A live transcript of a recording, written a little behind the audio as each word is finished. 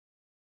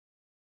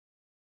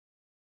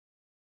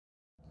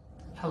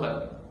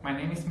Hello, my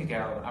name is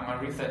Miguel. I'm a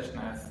research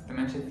nurse,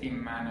 Dementia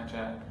Theme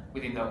Manager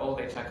within the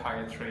Old Age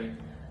Psychiatry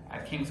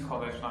at King's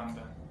College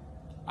London.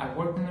 I've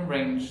worked in a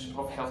range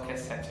of healthcare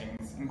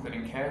settings,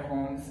 including care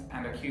homes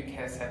and acute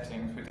care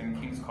settings within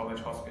King's College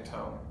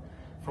Hospital,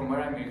 from where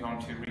I moved on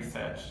to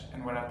research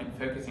and where I've been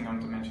focusing on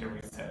dementia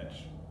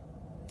research.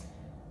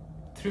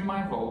 Through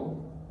my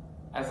role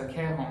as a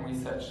care home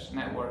research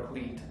network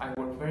lead, I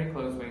work very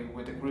closely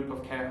with a group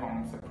of care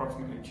homes,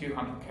 approximately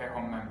 200 care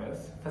home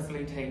members,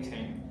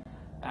 facilitating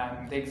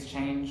the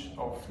exchange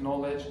of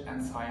knowledge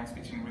and science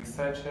between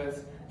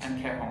researchers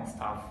and care home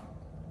staff,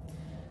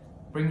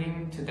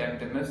 bringing to them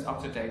the most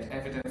up-to-date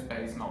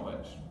evidence-based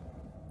knowledge.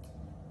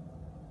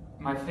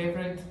 My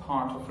favorite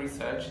part of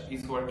research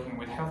is working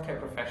with healthcare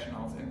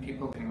professionals and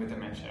people living with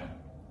dementia.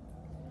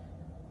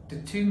 The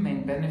two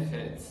main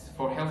benefits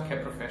for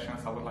healthcare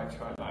professionals I would like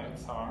to highlight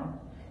are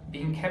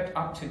being kept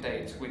up to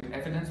date with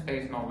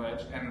evidence-based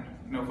knowledge and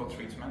novel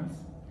treatments,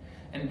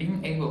 and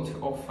being able to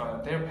offer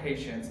their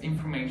patients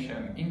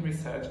information in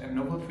research and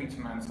novel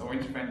treatments or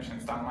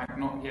interventions that might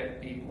not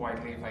yet be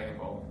widely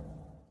available.